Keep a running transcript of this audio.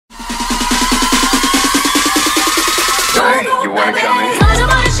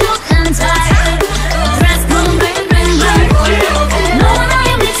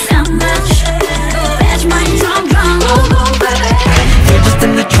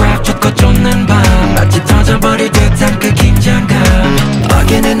꽉 쫓고 쫓는 밤 마치 터져버릴 듯한 그 긴장감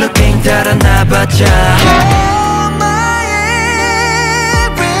어깨는 느낌 달아나봤자 You're my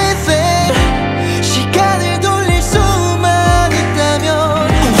everything 시간을 돌릴 수만 있다면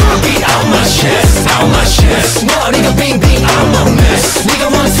I'll be out my chest, out my chest 머리가 빙빙 I'm a mess 네가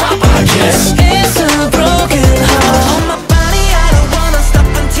on top I guess It's a broken heart On my body I don't wanna stop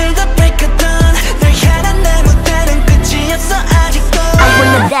until the break of dawn 널 향한 내 무대는 끝이 없어 아직도 I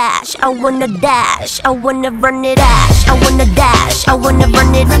wanna dash, I wanna dash, I wanna run it dash, I wanna dash, I wanna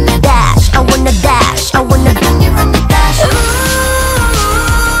run it dash, I wanna dash, I wanna run it dash. Ooh,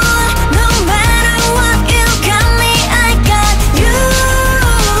 no matter what, you got me, I got you.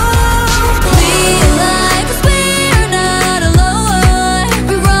 We like 'cause we're not alone.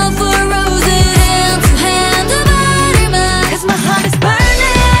 We run for roses, hand to hand, body man. 'Cause my heart is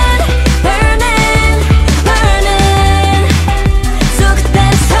burning, burning, burning. So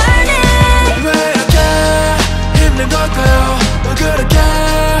그대로 turning. 왜 이렇게 힘든 걸까요? 왜 그렇게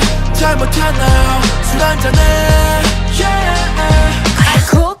잘못했나요? 술 한잔해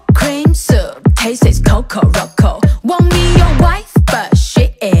Cool cream soup, taste is Coco Roco. Want me your wife, but she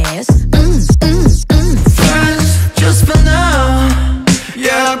is Friends, just for now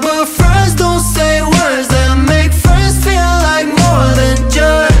Yeah, but friends don't say words that make friends feel like more than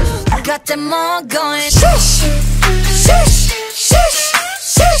just got them all going shush, shush, shush,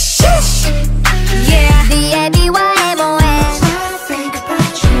 shush, shush. Yeah, the everyone 뭐해? I think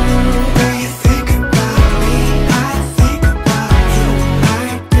about you. You think about me I think about you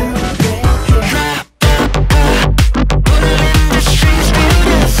I do Put it in the streets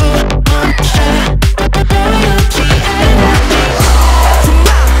beautiful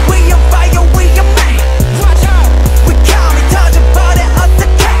Tonight we on fire we a man Watch out We got me 터져버려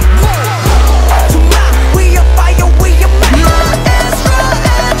어떡해 Tonight we on fire we a man It's real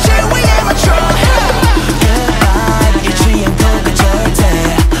energy we amateur 이 취향도가 절대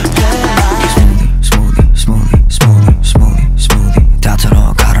Smoothie, smoothie, smoothie, smoothie, smoothie 다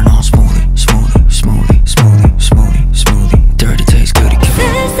털어 갈아 넣어 smoothie, smoothie, smoothie, smoothie, smoothie, smoothie Dirty taste goody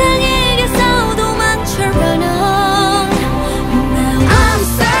세상에게서도 많잖아. I'm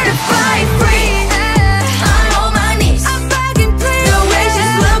certified free. I'm on my knees. I'm begging please. The way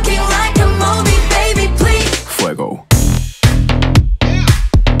she's looking like a movie, baby, please. Fuego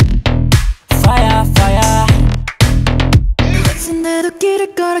Fire, fire. 내도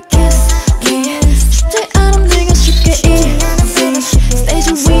길을 걸어 kiss, kiss. 쉽지 않은 네가 쉽게 easy. 스테이지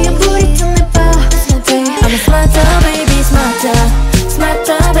위에 불이 튼 내 body. I'm a smarter, baby, smarter.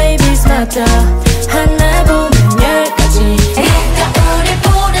 Smarter, baby, smarter. 하나 보면 열까지. 누가 우릴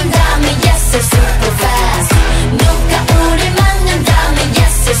부른다면 yes, it's super fast. 누가 우릴 만난다면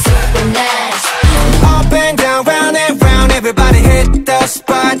yes, it's super nice. Up and down, round and round Everybody hit the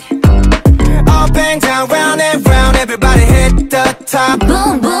spot Up and down, round and round Everybody hit the top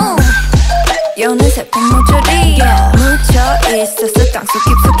Boom, boom. 여는 새콤 모조리 묻혀 있었어 땅속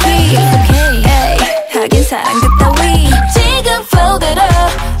깊숙이. Hey, 하긴 사랑 그따위. 지금 floated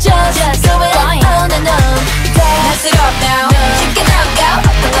up, just do it on and on. Mess it up now, 쉽게 나가.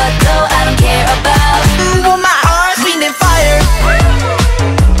 어떤 것도 I don't care about. Want my earth, wind and fire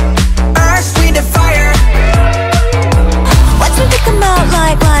Earth, wind and fire Watch me pick 'em out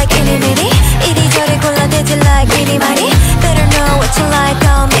like itty bitty. 이리저리 골라대지 like itty mighty. Better know what you like,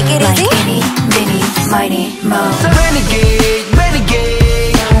 I'll make it easy. Like itty, bitty, mighty, mo. Renegade,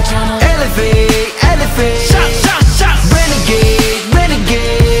 renegade Elevate, elevate Renegade,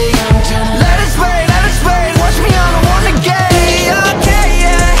 renegade Let us rain, watch me on a one again Okay,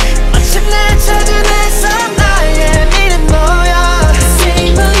 yeah 마침 날 찾은 햇살 나의 미는 너야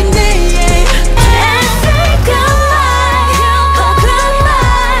Say my name And think of life, open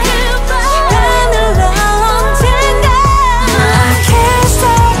mind. 하늘로 언젠가. I can't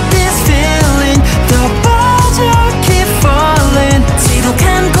stop this feeling 더 빠져 keep falling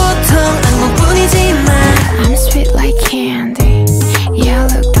지독한 고통 악몽뿐이지만 I'm sweet like candy. Yeah,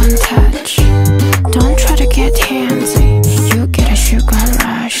 look, don't touch. Don't try to get handsy. You get a sugar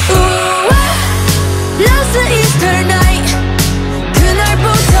rush. Last Easter night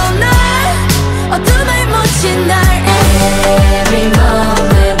그날부터 날 어둠에 묻힌 날 Every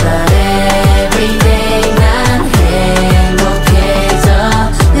moment but every day 난 행복해져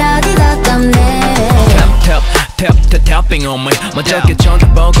라디다 땀내 Tapping on me 먼저게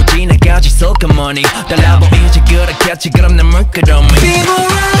쳐다보고 지나가지 소금머니 달라보이지 그렇겠지 그럼 난 물끄러미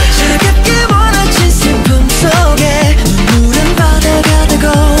비보라 차갑게 원하진 슬픔 속에 눈물은 바다가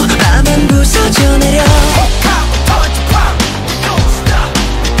되고 밤은 부서져 내려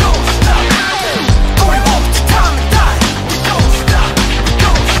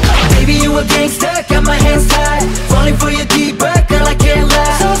a gangster, got my hands tied. Falling for you deeper, girl, I can't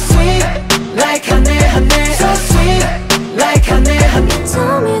lie. So sweet, like honey, honey. So sweet, like honey, honey.